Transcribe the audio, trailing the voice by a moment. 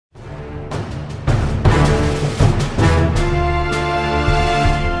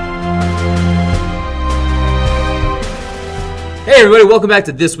everybody, welcome back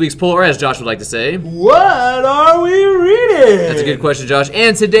to this week's poll, or as Josh would like to say, what are we reading? That's a good question, Josh.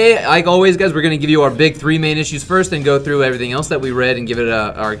 And today, like always, guys, we're going to give you our big three main issues first and go through everything else that we read and give it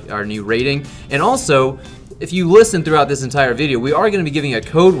our new rating. And also, if you listen throughout this entire video, we are going to be giving a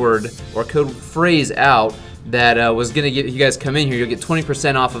code word or code phrase out that was going to get, if you guys come in here, you'll get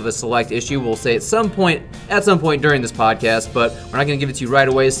 20% off of a select issue. We'll say at some point during this podcast, but we're not going to give it to you right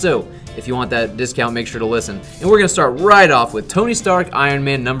away. So if you want that discount, make sure to listen. And we're going to start right off with Tony Stark Iron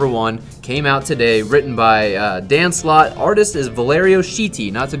Man #1. Came out today, written by Dan Slott. Artist is Valerio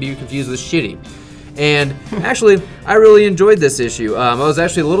Schiti, not to be confused with Shitty. And actually, I really enjoyed this issue. I was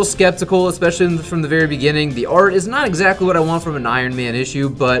actually a little skeptical, especially from the very beginning. The art is not exactly what I want from an Iron Man issue,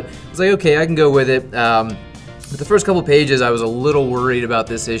 but I was like, okay, I can go with it. But the first couple pages, I was a little worried about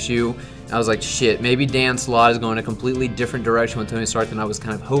this issue. I was like, shit, maybe Dan Slott is going a completely different direction with Tony Stark than I was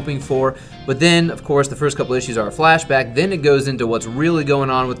kind of hoping for. But then, of course, the first couple issues are a flashback. Then it goes into what's really going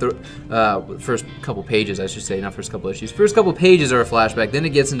on with the first couple pages, I should say, not first couple issues. First couple pages are a flashback. Then it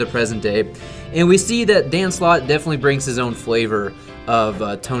gets into present day. And we see that Dan Slott definitely brings his own flavor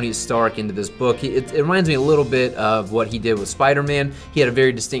of Tony Stark into this book. It reminds me a little bit of what he did with Spider-Man. He had a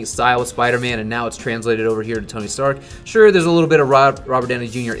very distinct style with Spider-Man, and now it's translated over here to Tony Stark. Sure, there's a little bit of Robert Downey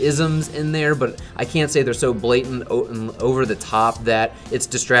Jr. isms in there, but I can't say they're so blatant and over the top that it's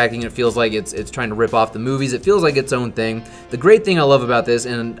distracting. It feels like it's trying to rip off the movies. It feels like its own thing. The great thing I love about this,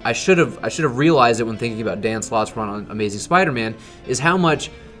 and I should have realized it when thinking about Dan Slott's run on Amazing Spider-Man, is how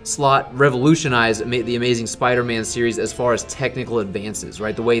much Slott revolutionized the Amazing Spider-Man series as far as technical advances,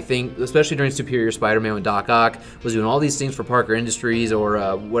 right? The way things, especially during Superior Spider-Man when Doc Ock was doing all these things for Parker Industries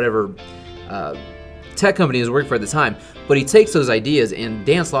or whatever tech company he was working for at the time. But he takes those ideas, and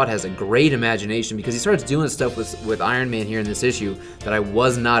Dan Slott has a great imagination because he starts doing stuff with Iron Man here in this issue that I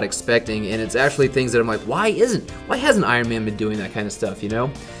was not expecting, and it's actually things that I'm like, why hasn't Iron Man been doing that kind of stuff, you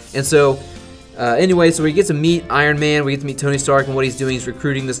know? And so anyway, so we get to meet Iron Man, we get to meet Tony Stark, and what he's doing is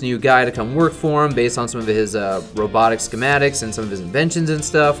recruiting this new guy to come work for him based on some of his robotic schematics and some of his inventions and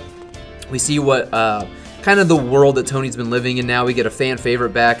stuff. We see what kind of the world that Tony's been living in now. We get a fan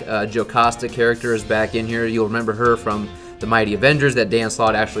favorite back. Joe Costa character is back in here. You'll remember her from the Mighty Avengers that Dan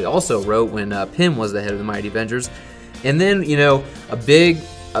Slott actually also wrote when Pym was the head of the Mighty Avengers. And then, you know, a big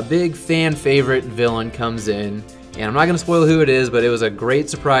fan favorite villain comes in. And I'm not going to spoil who it is, but it was a great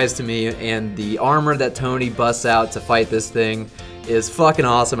surprise to me, and the armor that Tony busts out to fight this thing is fucking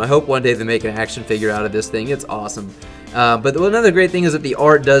awesome. I hope one day they make an action figure out of this thing. It's awesome. But another great thing is that the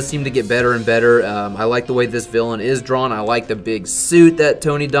art does seem to get better and better. I like the way this villain is drawn. I like the big suit that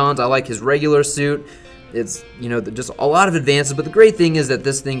Tony dons. I like his regular suit. It's, you know, just a lot of advances, but the great thing is that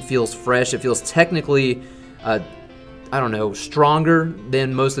this thing feels fresh. It feels technically I don't know, stronger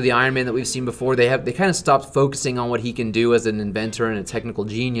than most of the Iron Man that we've seen before. They kind of stopped focusing on what he can do as an inventor and a technical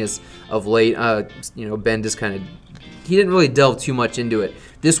genius of late. You know, Ben just kind of, he didn't really delve too much into it.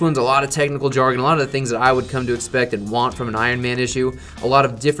 This one's a lot of technical jargon, a lot of the things that I would come to expect and want from an Iron Man issue, a lot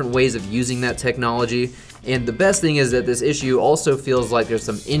of different ways of using that technology. And the best thing is that this issue also feels like there's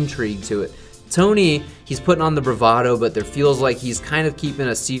some intrigue to it. Tony, he's putting on the bravado, but there feels like he's kind of keeping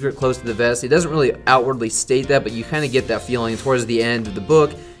a secret close to the vest. He doesn't really outwardly state that, but you kind of get that feeling. Towards the end of the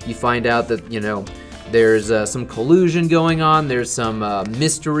book, you find out that, you know, there's some collusion going on, there's some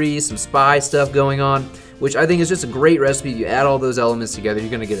mystery, some spy stuff going on, which I think is just a great recipe. If you add all those elements together,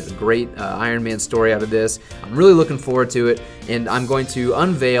 you're going to get a great Iron Man story out of this. I'm really looking forward to it, and I'm going to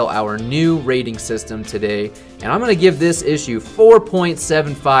unveil our new rating system today, and I'm going to give this issue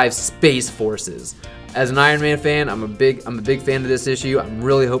 4.75 Space Forces. As an Iron Man fan, I'm a big fan of this issue. I'm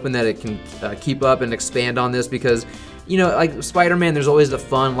really hoping that it can keep up and expand on this because, you know, like Spider-Man, there's always the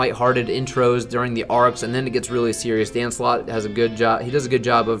fun, lighthearted intros during the arcs, and then it gets really serious. Dan Slott has a good job. He does a good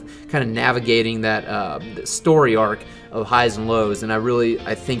job of kind of navigating that story arc of highs and lows, and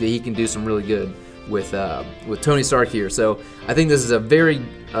I think that he can do some really good with Tony Stark here. So I think this is a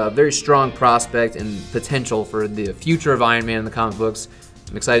very strong prospect and potential for the future of Iron Man in the comic books.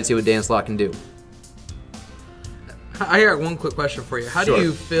 I'm excited to see what Dan Slott can do. I got one quick question for you. How Sure. do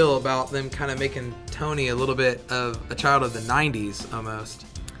you feel about them kind of making Tony a little bit of a child of the 90s almost?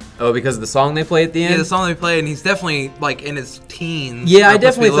 Oh, because of the song they play at the end? Yeah, the song they play, and he's definitely like in his teens. Yeah, I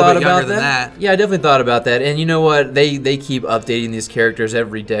definitely thought about that. Yeah, I definitely thought about that. And you know what? They keep updating these characters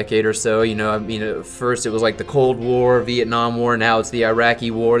every decade or so. You know, I mean, at first it was like the Cold War, Vietnam War. Now it's the Iraqi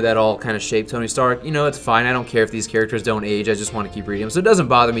War that all kind of shaped Tony Stark. You know, it's fine. I don't care if these characters don't age. I just want to keep reading them. So it doesn't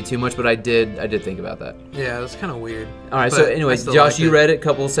bother me too much. But I did think about that. Yeah, it was kind of weird. All right. So anyway, Josh, you read it.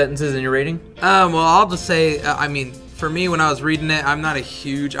 Couple of sentences in your rating. Well, I'll just say, I mean, for me, when I was reading it, I'm not a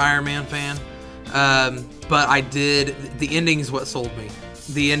huge Iron Man fan. But the ending is what sold me.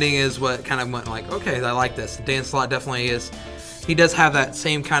 The ending is what kind of went like, okay, I like this. Dan Slott definitely is. He does have that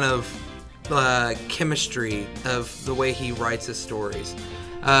same kind of chemistry of the way he writes his stories.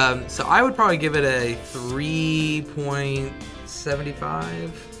 So I would probably give it a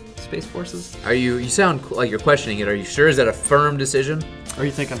 3.75 Space Forces. You sound like you're questioning it. Are you sure? Is that a firm decision? Are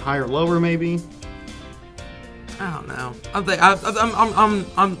you thinking higher, lower, maybe? I don't know. I'm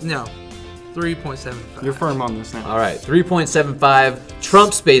no. 3.75. You're firm on this now. All right, 3.75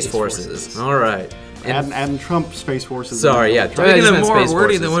 Trump Space Forces. All right. And adding Trump Space Forces. Sorry, yeah. Making it more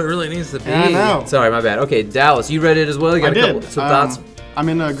wordy than what it really needs to be. Yeah, I know. Sorry, my bad. Okay, Dallas, you read it as well? You got I did. Some thoughts? I'm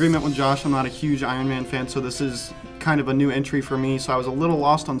in agreement with Josh. I'm not a huge Iron Man fan, so this is kind of a new entry for me. So I was a little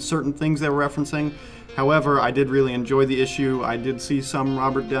lost on certain things they were referencing. However, I did really enjoy the issue. I did see some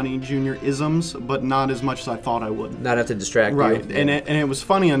Robert Downey Jr. isms, but not as much as I thought I would. Not have to distract you. Right, and it was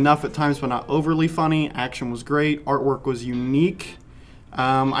funny enough at times, but not overly funny. Action was great. Artwork was unique.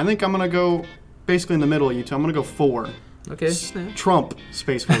 I think I'm going to go basically in the middle of you two. I'm going to go 4. Okay. Trump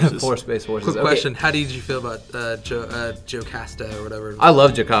Space Forces. 4 Space Forces. Quick question: how did you feel about Joe Casta or whatever? I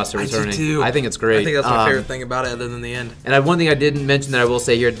love Jocasta returning. I do too. I think it's great. I think that's my favorite thing about it, other than the end. And one thing I didn't mention that I will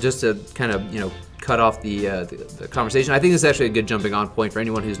say here, just to kind of cut off the conversation. I think this is actually a good jumping on point for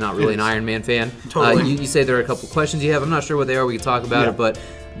anyone who's not really an Iron Man fan. Totally. You say there are a couple questions you have. I'm not sure what they are. We can talk about it, but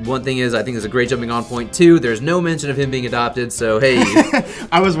one thing is, I think it's a great jumping on point. 2, there's no mention of him being adopted, so hey.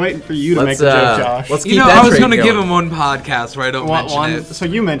 I was waiting for you to make the joke, Josh. Let's keep that I was going to give him one podcast where I don't mention it. So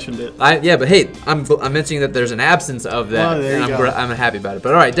you mentioned it. Yeah, but hey, I'm mentioning that there's an absence of that, and I'm happy about it.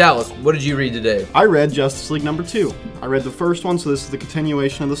 But all right, Dallas, what did you read today? I read Justice League #2. I read the first one, so this is the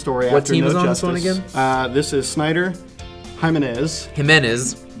continuation of the story. What after team is No on Justice. this one again? This is Snyder, Jimenez,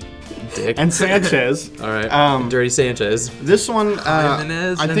 Dick. and Sanchez. All right, Dirty Sanchez. This one,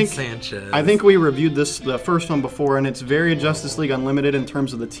 Jimenez I and think Sanchez. I think we reviewed the first one before, and it's very Justice League Unlimited in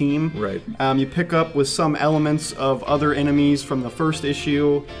terms of the team. Right. You pick up with some elements of other enemies from the first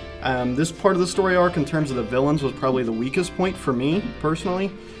issue. This part of the story arc, in terms of the villains, was probably the weakest point for me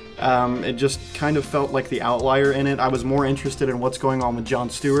personally. It just kind of felt like the outlier in it. I was more interested in what's going on with John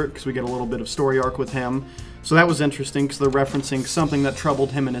Stewart, because we get a little bit of story arc with him. So that was interesting, because they're referencing something that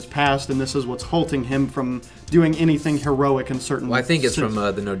troubled him in his past, and this is what's halting him from doing anything heroic in certain... Well, I think it's from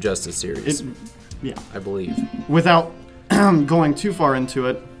the No Justice series. Yeah. I believe. Without going too far into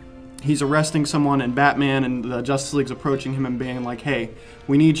it, he's arresting someone, and Batman and the Justice League's approaching him and being like, hey,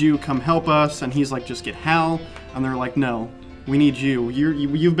 we need you, come help us. And he's like, just get Hal. And they're like, no, we need you.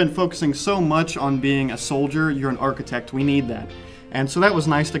 You've been focusing so much on being a soldier, you're an architect, we need that. And so that was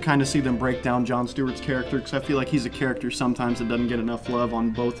nice to kind of see them break down John Stewart's character, because I feel like he's a character sometimes that doesn't get enough love on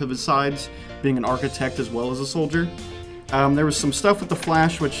both of his sides, being an architect as well as a soldier. There was some stuff with the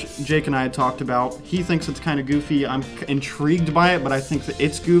Flash, which Jake and I had talked about. He thinks it's kind of goofy. I'm intrigued by it, but I think that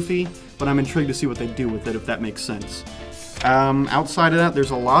it's goofy, but I'm intrigued to see what they do with it, if that makes sense. Outside of that,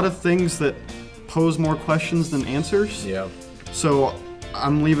 there's a lot of things that pose more questions than answers. Yeah. So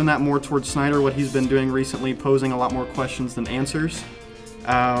I'm leaving that more towards Snyder, what he's been doing recently, posing a lot more questions than answers.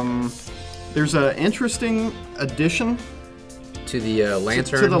 There's an interesting addition to the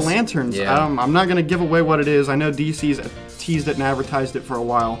lanterns. To the lanterns. Yeah. I'm not going to give away what it is. I know DC's teased it and advertised it for a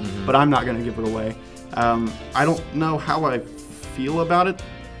while, but I'm not going to give it away. I don't know how I feel about it.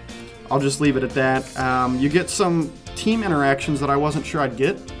 I'll just leave it at that. You get some team interactions that I wasn't sure I'd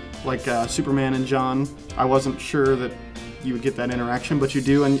get, like Superman and John. I wasn't sure that you would get that interaction, but you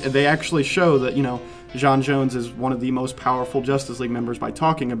do, and they actually show that, John Jones is one of the most powerful Justice League members by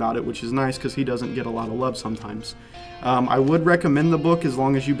talking about it, which is nice because he doesn't get a lot of love sometimes. I would recommend the book as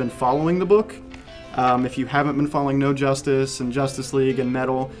long as you've been following the book. If you haven't been following No Justice and Justice League and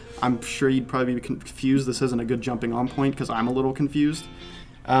Metal, I'm sure you'd probably be confused. This isn't a good jumping on point because I'm a little confused.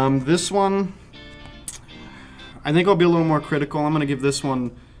 This one, I think I'll be a little more critical. I'm going to give this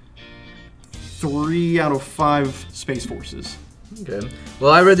one 3 out of 5 Space Forces. Okay.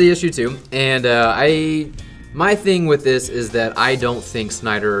 Well, I read the issue too, and my thing with this is that I don't think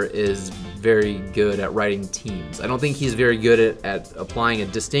Snyder is very good at writing teams. I don't think he's very good at applying a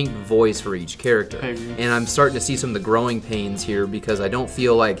distinct voice for each character. And I'm starting to see some of the growing pains here because I don't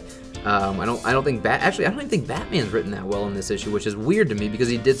feel like I don't think Batman's written that well in this issue, which is weird to me because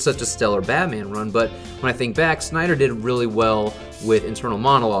he did such a stellar Batman run. But when I think back, Snyder did really well with internal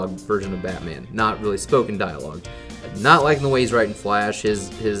monologue version of Batman, not really spoken dialogue. Not liking the way he's writing Flash.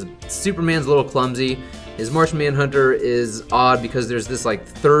 His Superman's a little clumsy. His Martian Manhunter is odd because there's this like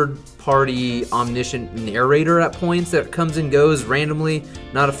third party omniscient narrator at points that comes and goes randomly.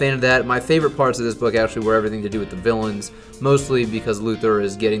 Not a fan of that. My favorite parts of this book actually were everything to do with the villains, mostly because Luthor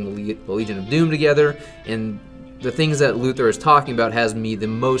is getting the Legion of Doom together, and the things that Luthor is talking about has me the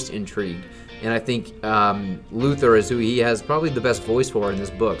most intrigued. And I think Luthor is who he has probably the best voice for in this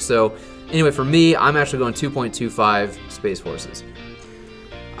book. So anyway, for me, I'm actually going 2.25 Space Forces.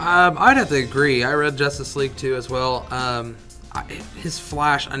 I'd have to agree. I read Justice League 2 as well. His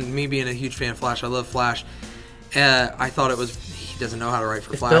Flash, and me being a huge fan of Flash, I love Flash. I thought he doesn't know how to write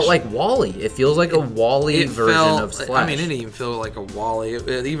for Flash. It felt like Wally. It feels like a Wally version of Flash. I mean, it didn't even feel like a Wally.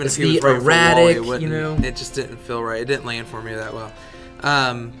 Even it's if he was writing erratic, for Wally, you know? It just didn't feel right. It didn't land for me that well.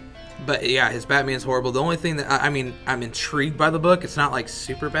 But yeah, his Batman's horrible. The only thing that I'm intrigued by the book. It's not like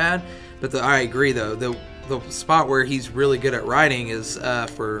super bad, but I agree though. The spot where he's really good at writing is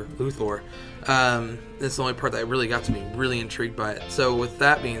for Luthor. That's the only part that really got to me, really intrigued by it. So with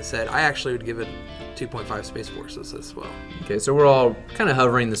that being said, I actually would give it 2.5 Space Forces as well. Okay, so we're all kind of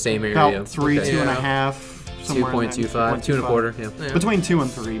hovering the same area. About 3, okay. 2.5. 2.25, 2 1/4, yeah. Between 2 and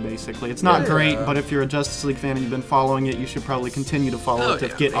 3, basically. It's not great, but if you're a Justice League fan and you've been following it, you should probably continue to follow it to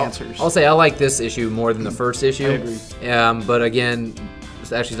get answers. I'll say I like this issue more than the first issue. I agree. But again,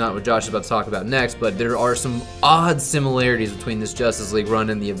 it's actually not what Josh is about to talk about next, but there are some odd similarities between this Justice League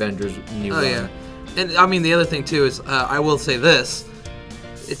run and the Avengers new run. Yeah. And I mean, the other thing too is, I will say this: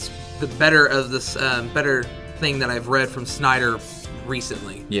 it's the better of this better thing that I've read from Snyder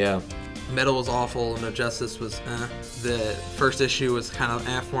recently. Yeah. Metal was awful, No Justice was the first issue was kind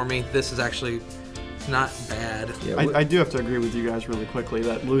of for me. This is actually not bad. Yeah, I do have to agree with you guys really quickly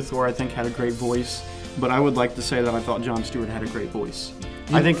that Luthor, I think, had a great voice, but I would like to say that I thought Jon Stewart had a great voice.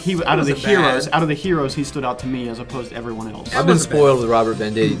 I think he out of the heroes, he stood out to me as opposed to everyone else. I've been spoiled with Robert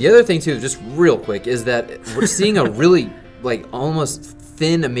Venditti. The other thing too, just real quick, is that we're seeing a really like almost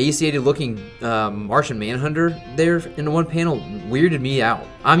thin, emaciated-looking Martian Manhunter there in one panel. Weirded me out.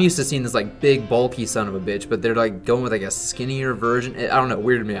 I'm used to seeing this like big, bulky son of a bitch, but they're like going with like a skinnier version. I don't know,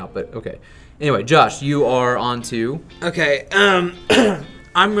 weirded me out, but okay. Anyway, Josh, you are on to. Okay,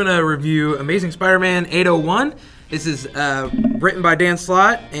 I'm gonna review Amazing Spider-Man 801. This is written by Dan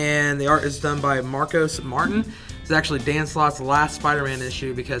Slott, and the art is done by Marcos Martin. It's actually Dan Slott's last Spider-Man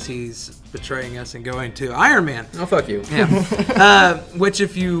issue because he's betraying us and going to Iron Man. Oh, fuck you. Yeah. Which,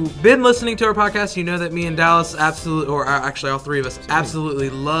 if you've been listening to our podcast, you know that me and Dallas absolutely, or actually all three of us, absolutely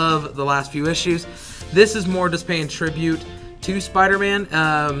love the last few issues. This is more just paying tribute to Spider-Man,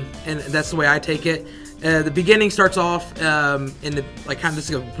 and that's the way I take it. The beginning starts off in the kind of just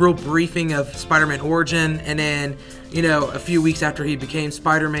a real briefing of Spider-Man origin, and then a few weeks after he became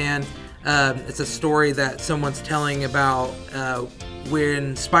Spider-Man, it's a story that someone's telling about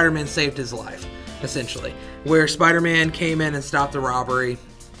when Spider-Man saved his life, essentially, where Spider-Man came in and stopped the robbery,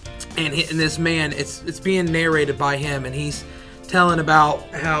 and this man, it's being narrated by him, and he's telling about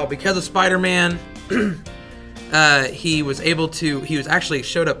how because of Spider-Man. He was actually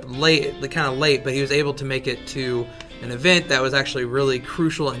showed up late, kind of late, but he was able to make it to an event that was actually really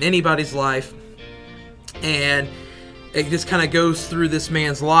crucial in anybody's life. And it just kind of goes through this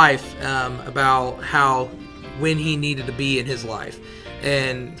man's life about how, when he needed to be in his life.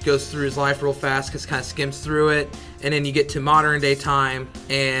 And goes through his life real fast, just kind of skims through it. And then you get to modern day time,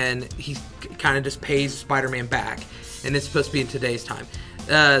 and he kind of just pays Spider-Man back. And it's supposed to be in today's time.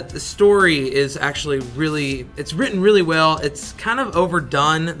 The story is actually it's written really well. It's kind of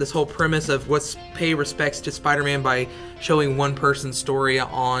overdone, this whole premise of what's pay respects to Spider-Man by showing one person's story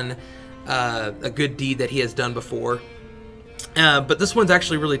on a good deed that he has done before. But this one's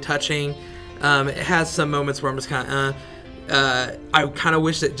actually really touching. It has some moments where I'm just kind of, I kind of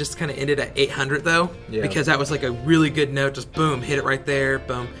wish it just kind of ended at 800 though, because that was like a really good note. Just boom, hit it right there,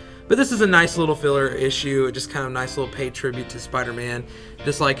 boom. But this is a nice little filler issue, just kind of nice little paid tribute to Spider-Man,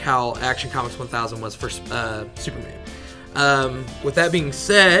 just like how Action Comics 1000 was for Superman. With that being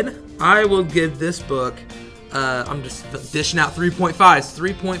said, I will give this book, I'm just dishing out 3.5s,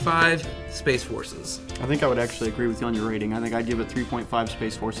 3.5 Space Forces. I think I would actually agree with you on your rating. I think I'd give it 3.5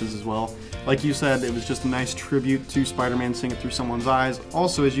 Space Forces as well. Like you said, it was just a nice tribute to Spider-Man, seeing it through someone's eyes.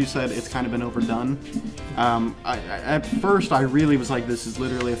 Also, as you said, it's kind of been overdone. At first, I really was like, this is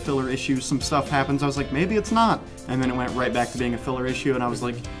literally a filler issue. Some stuff happens. I was like, maybe it's not. And then it went right back to being a filler issue, and I was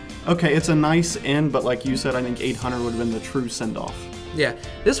like, okay, it's a nice end, but like you said, I think 800 would have been the true send-off. Yeah,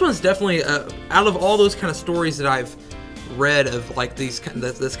 this one's definitely, out of all those kind of stories that I've read of like this kind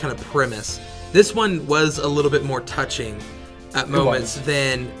of premise, this one was a little bit more touching at moments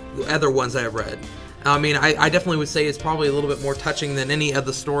than the other ones that I've read. I mean, I definitely would say it's probably a little bit more touching than any of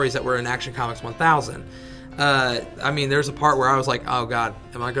the stories that were in Action Comics 1000. I mean, there's a part where I was like, oh God,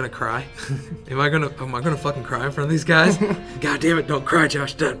 am I gonna cry? Am I gonna fucking cry in front of these guys? God damn it, don't cry,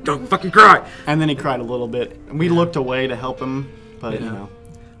 Josh, don't fucking cry. And then he cried a little bit. We looked away to help him, but you know.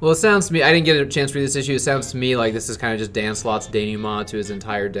 Well, it sounds to me, I didn't get a chance to read this issue. It sounds to me like this is kind of just Dan Slott's denouement to his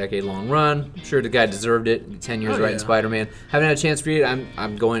entire decade-long run. I'm sure the guy deserved it. 10 years writing Spider-Man. Haven't had a chance to read it.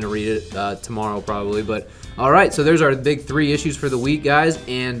 I'm going to read it tomorrow probably. But all right, so there's our big 3 issues for the week, guys.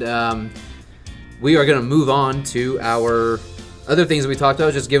 And we are going to move on to our other things that we talked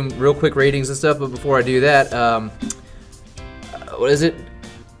about. Just give them real quick ratings and stuff. But before I do that, what is it?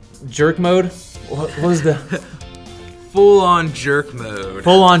 Jerk mode? What was the... Full-on jerk mode.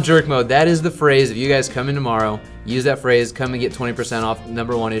 Full-on jerk mode. That is the phrase. If you guys come in tomorrow, use that phrase, come and get 20% off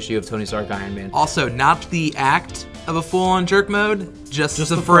 #1 issue of Tony Stark Iron Man. Also, not the act of a full-on jerk mode, just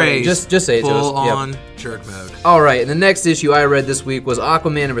the phrase. Just say it to us. Full-on jerk mode. All right, and the next issue I read this week was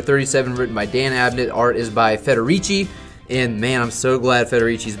Aquaman number 37, written by Dan Abnett. Art is by Federici. And man, I'm so glad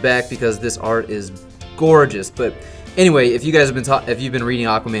Federici's back because this art is gorgeous. But anyway, if you guys have if you've been reading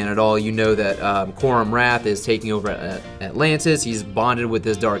Aquaman at all, you know that Quorum Wrath is taking over Atlantis. He's bonded with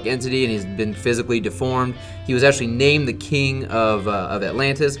this dark entity, and he's been physically deformed. He was actually named the king of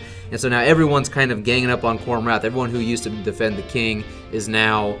Atlantis, and so now everyone's kind of ganging up on Quorum Wrath. Everyone who used to defend the king is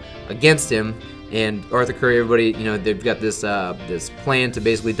now against him. And Arthur Curry, everybody, you know, they've got this this plan to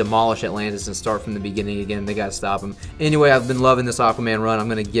basically demolish Atlantis and start from the beginning again. They got to stop him. Anyway, I've been loving this Aquaman run. I'm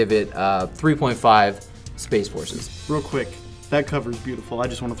going to give it 3.5. Space Forces. Real quick, that cover is beautiful. I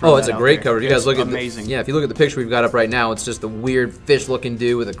just want to throw that out. Oh, it's a great cover. You guys look at amazing. Yeah, if you look at the picture we've got up right now, it's just a weird fish-looking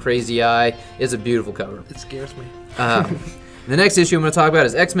dude with a crazy eye. It's a beautiful cover. It scares me. The next issue I'm going to talk about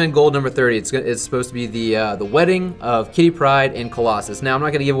is X-Men Gold number 30. It's supposed to be the wedding of Kitty Pryde and Colossus. Now, I'm not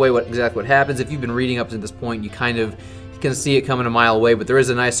going to give away exactly what happens. If you've been reading up to this point, you kind of can see it coming a mile away, but there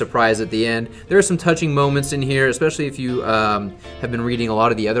is a nice surprise at the end. There are some touching moments in here, especially if you have been reading a lot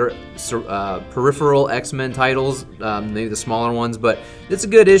of the other peripheral X-Men titles, maybe the smaller ones, but it's a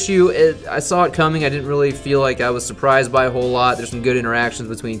good issue. I saw it coming. I didn't really feel like I was surprised by a whole lot. There's some good interactions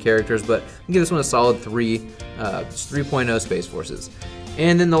between characters, but I'll give this one a solid 3.0 Space Forces.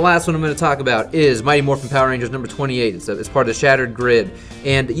 And then the last one I'm going to talk about is Mighty Morphin Power Rangers number 28. It's part of the Shattered Grid.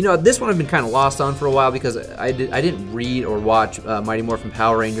 And, you know, this one I've been kind of lost on for a while because I didn't read or watch Mighty Morphin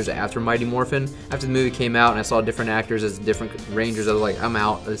Power Rangers after Mighty Morphin. After the movie came out and I saw different actors as different Rangers, I was like, I'm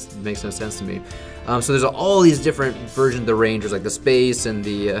out. This makes no sense to me. So there's all these different versions of the Rangers, like the space and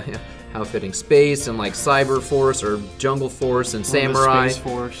the... how fitting space and like Cyber Force or Jungle Force and Samurai. Space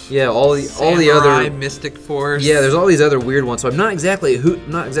Force. Yeah, all the other Mystic Force. Yeah, there's all these other weird ones. So I'm not exactly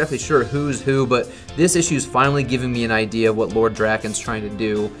sure who's who, but this issue's finally giving me an idea of what Lord Draken's trying to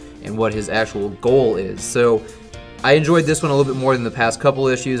do and what his actual goal is. So I enjoyed this one a little bit more than the past couple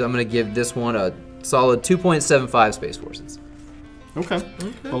issues. I'm going to give this one a solid 2.75 Space Forces. Okay.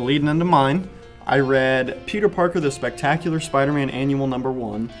 Well, leading into mine, I read Peter Parker, The Spectacular Spider-Man Annual number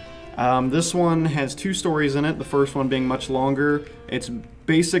 1. This one has 2 stories in it, the first one being much longer. It's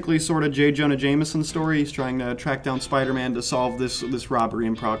basically sort of J. Jonah Jameson's story. He's trying to track down Spider-Man to solve this robbery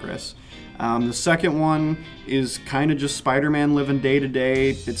in progress. The second one is kind of just Spider-Man living day to day.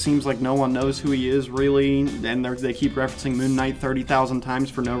 It seems like no one knows who he is really, and they keep referencing Moon Knight 30,000 times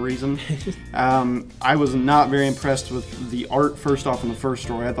for no reason. I was not very impressed with the art first off in the first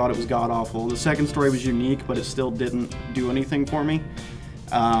story. I thought it was god-awful. The second story was unique, but it still didn't do anything for me.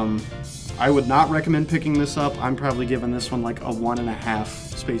 I would not recommend picking this up. I'm probably giving this one like a 1.5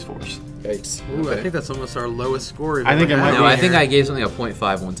 Space Force. Yikes. Ooh, Okay. I think that's almost our lowest score. I think it might be. No, I think I gave something a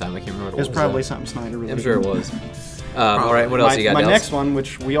 0.5 one time. I can't remember what it was. It's probably something Snyder really. I'm sure it was. All right, what else you got, My Dels? next one,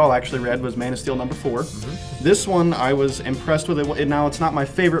 which we all actually read, was Man of Steel number 4. This one, I was impressed with it. Now, it's not my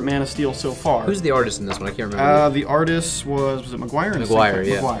favorite Man of Steel so far. Who's the artist in this one? I can't remember. The artist was it McGuire? McGuire,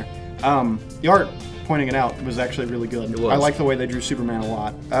 yeah. McGuire. The art, pointing it out, was actually really good. It was. I like the way they drew Superman a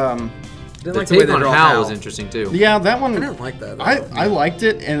lot. Didn't the like the way take they on draw Hal Hal was interesting too. Yeah, that one. I didn't like that. I liked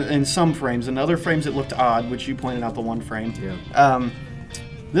it in some frames. In other frames, it looked odd, which you pointed out the one frame. Yeah.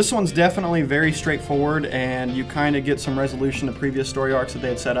 This one's definitely very straightforward, and you kind of get some resolution to previous story arcs that they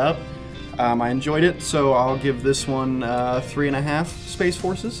had set up. I enjoyed it, so I'll give this one 3.5 Space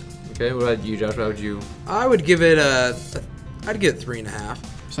Forces. Okay, what about you, Josh? How would you? I would give it I'd give it 3.5.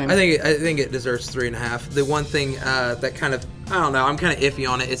 Same. I think it deserves 3.5. The one thing that kind of I don't know, I'm kind of iffy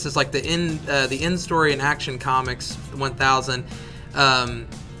on it. It's just like the end story in Action Comics 1000.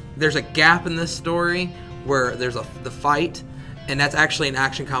 There's a gap in this story where there's the fight, and that's actually in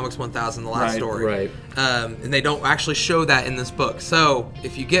Action Comics 1000, the last story. Right. And they don't actually show that in this book. So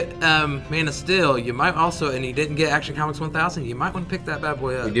if you get Man of Steel, you might also, and you didn't get Action Comics 1000, you might want to pick that bad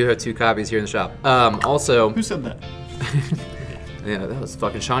boy up. We do have 2 copies here in the shop. Also, Who said that? yeah, that was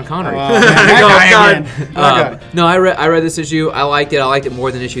fucking Sean Connery. No, I read this issue. I liked it. I liked it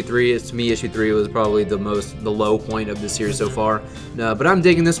more than issue 3. To me, issue 3 was probably the low point of this series so far. But I'm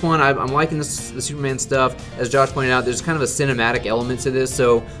digging this one. I'm liking the Superman stuff. As Josh pointed out, there's kind of a cinematic element to this.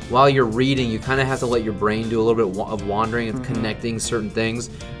 So while you're reading, you kind of have to let your brain do a little bit of wandering and connecting certain things.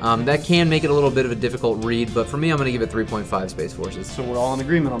 That can make it a little bit of a difficult read. But for me, I'm going to give it 3.5 Space Forces. So we're all in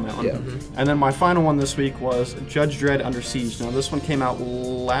agreement on that one. Yeah. And then my final one this week was Judge Dredd Under Siege. Now this one came out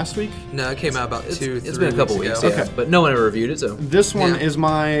last week. No, it came out about 2-3 weeks. It's been a couple weeks, ago. yeah. Okay. But no one ever reviewed it, so. This one is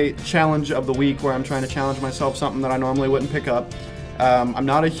my challenge of the week, where I'm trying to challenge myself, something that I normally wouldn't pick up. I'm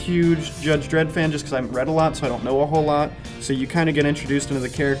not a huge Judge Dredd fan just because I haven't read a lot, so I don't know a whole lot. So you kind of get introduced into the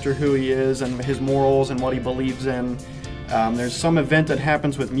character, who he is, and his morals and what he believes in. There's some event that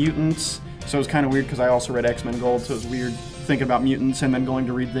happens with mutants, so it's kind of weird because I also read X-Men Gold, so it's weird thinking about mutants and then going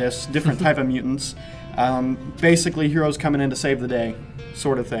to read this different type of mutants. Basically, heroes coming in to save the day,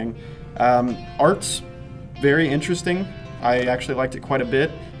 sort of thing. Art's very interesting. I actually liked it quite a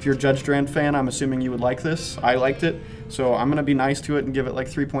bit. If you're a Judge Dredd fan, I'm assuming you would like this. I liked it, so I'm gonna be nice to it and give it like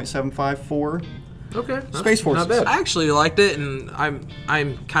 3.75 for Okay. Space Forces. Not bad. I actually liked it, and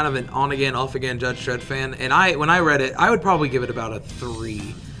I'm kind of an on again, off again Judge Dredd fan. And when I read it, I would probably give it about a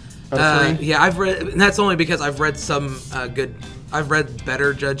 3. A 3? Yeah, I've read, and that's only because I've read some I've read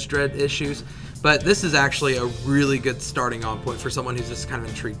better Judge Dredd issues. But this is actually a really good starting on point for someone who's just kind of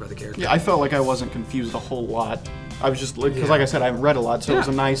intrigued by the character. Yeah, I felt like I wasn't confused a whole lot. I was just, because like I said, I haven't read a lot, so it was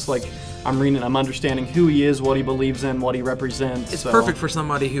a nice, like, I'm reading, I'm understanding who he is, what he believes in, what he represents. It's perfect for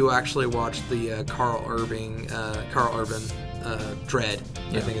somebody who actually watched the Carl Urban Dredd.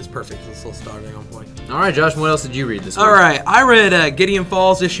 I think it's perfect. This little starting on point. All right, Josh, what else did you read this week? All right, I read Gideon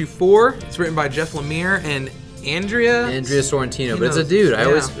Falls issue 4. It's written by Jeff Lemire and Andrea Sorrentino, but it's a dude. I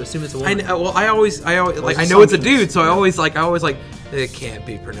always assume it's a woman. I always like, I know it's a dude, so I always like it can't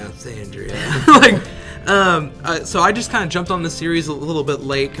be pronounced Andrea. So I just kind of jumped on the series a little bit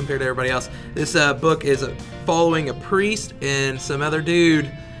late compared to everybody else. This book is following a priest and some other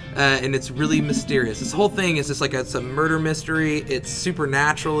dude, and it's really mysterious. This whole thing is just like it's a murder mystery. It's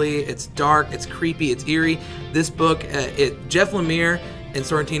supernaturally, it's dark, it's creepy, it's eerie. This book, Jeff Lemire and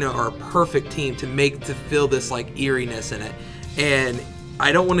Sorrentino are a perfect team to feel this like eeriness in it. And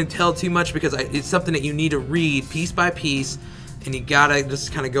I don't want to tell too much because it's something that you need to read piece by piece, and you gotta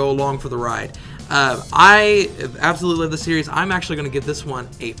just kind of go along for the ride. I absolutely love the series. I'm actually going to give this one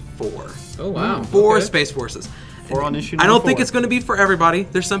a 4. Oh wow! 4 Okay. Space Forces. 4 on issue I don't number think 4. it's going to be for everybody.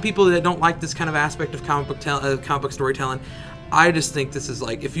 There's some people that don't like this kind of aspect of comic book storytelling. I just think this is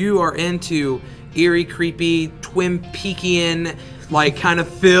like, if you are into eerie, creepy, Twin Peakian, like kind of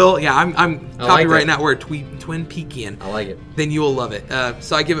feel. Yeah, I'm copyrighting that word, Twin Peakian. I like it. Then you will love it.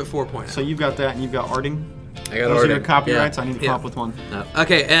 So I give it 4.0. So you've got that, and you've got Arting. I got Those are your Arting. copyrights. Yeah. I need to come up with one.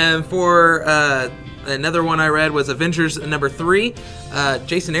 Okay, and for another one I read was Avengers number 3.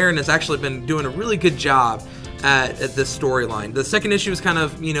 Jason Aaron has actually been doing a really good job at this storyline. The second issue is kind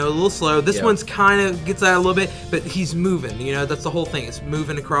of, a little slow. This one's kind of gets out a little bit, but he's moving. That's the whole thing. It's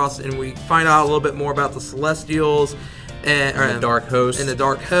moving across, and we find out a little bit more about the Celestials and the Dark Host. and the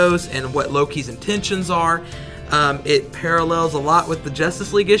Dark Host, and what Loki's intentions are. It parallels a lot with the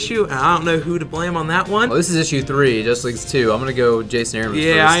Justice League issue, and I don't know who to blame on that one. Well, this is issue 3, Justice League's 2. I'm gonna go Jason Aaron first.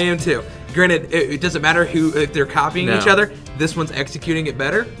 Yeah, I am too. Granted, it doesn't matter if they're copying each other. This one's executing it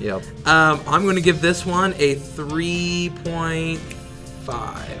better. Yep. I'm going to give this one a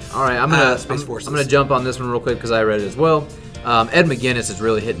 3.5. All right, I'm gonna Space Forces. I'm gonna jump on this one real quick because I read it as well. Ed McGuinness is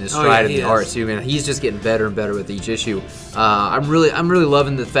really hitting his stride in he the is. art too, man. He's just getting better and better with each issue. I'm really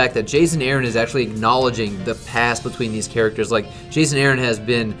loving the fact that Jason Aaron is actually acknowledging the past between these characters. Like, Jason Aaron has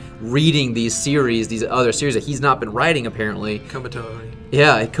been reading these other series that he's not been writing apparently. Comatose.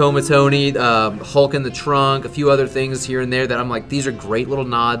 Yeah, Comatoni, Hulk in the Trunk, a few other things here and there that I'm like, these are great little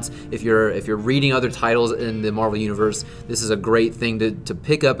nods. If you're reading other titles in the Marvel Universe, this is a great thing to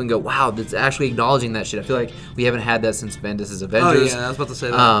pick up and go, wow, that's actually acknowledging that shit. I feel like we haven't had that since Bendis' Avengers. Oh yeah, I was about to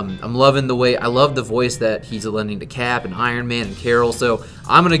say that. I'm loving I love the voice that he's lending to Cap and Iron Man and Carol. So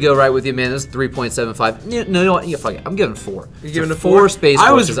I'm gonna go right with you, man. This is 3.75. No, you know what? Yeah, fuck it. I'm giving 4. You're giving it 4 Space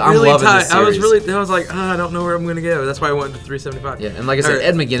Forces. I'm loving this series. I was like, I don't know where I'm gonna go. That's why I went to 3.75. Yeah, and like I said,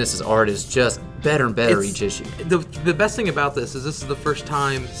 Ed McGuinness' art is just better and better each issue. The best thing about this is the first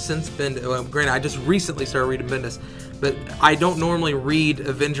time since Bendis. Well, granted, I just recently started reading Bendis, but I don't normally read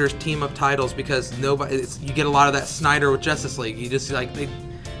Avengers team-up titles because you get a lot of that Snyder with Justice League. You just like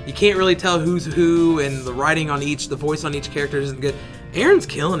you can't really tell who's who, and the writing on the voice on each character isn't good. Aaron's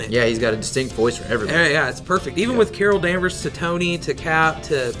killing it. Yeah, he's got a distinct voice for everybody. Yeah, it's perfect. Even with Carol Danvers to Tony to Cap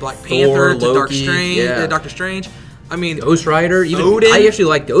to Black Panther to Loki, Doctor Strange. I mean, Ghost Rider. Even Odin. I actually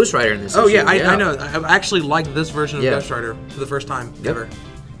like Ghost Rider in this. Oh issue. yeah, I know. I actually liked this version of Ghost Rider for the first time ever.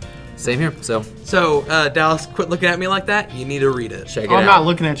 Same here. So Dallas, quit looking at me like that. You need to read it. Check it out. I'm not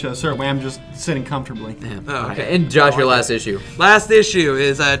looking at you a certain way. I'm just sitting comfortably. Yeah. Oh, okay. And Josh, your last issue. Last issue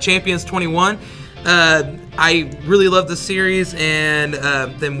is Champions 21. I really love the series, and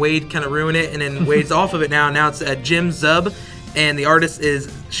then Wade kind of ruined it, and then Wade's off of it now. Now it's Jim Zub, and the artist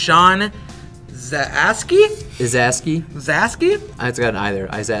is Sean Zaski? Zaski? It's got an either.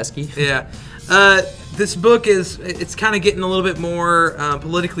 Izaski? Yeah. This book it's kind of getting a little bit more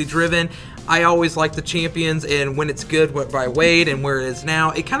politically driven. I always like the Champions, and when it's good by Wade and where it is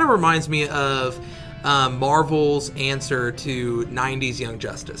now, it kind of reminds me of Marvel's answer to 90s Young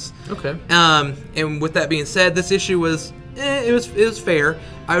Justice. Okay. And with that being said, this issue was it was fair.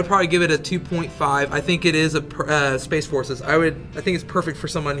 I would probably give it a 2.5. I think it is a Space Forces. I think it's perfect for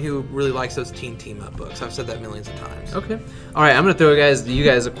someone who really likes those team up books. I've said that millions of times. Okay. All right, I'm gonna throw you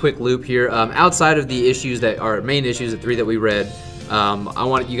guys a quick loop here. Outside of the issues that are main issues, the 3 that we read. I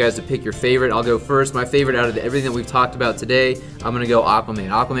want you guys to pick your favorite. I'll go first. My favorite out of everything that we've talked about today, I'm going to go Aquaman.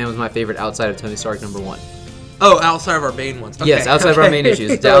 Aquaman was my favorite outside of Tony Stark #1. Oh, outside of our main ones. Okay. Yes, outside of our main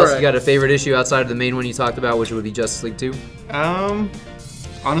issues. Dallas, Right. you got a favorite issue outside of the main one you talked about, which would be Justice League 2?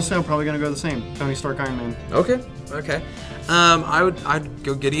 Honestly, I'm probably gonna go the same. Tony Stark, Iron Man. Okay. Okay. I'd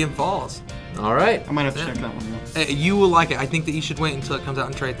go Gideon Falls. All right. I might have to check that one out. You will like it. I think that you should wait until it comes out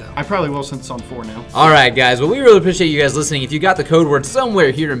in trade, though. I probably will since it's on 4 now. All right, guys. Well, we really appreciate you guys listening. If you got the code word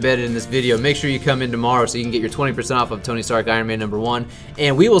somewhere here embedded in this video, make sure you come in tomorrow so you can get your 20% off of Tony Stark Iron Man #1.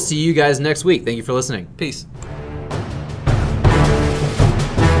 And we will see you guys next week. Thank you for listening. Peace.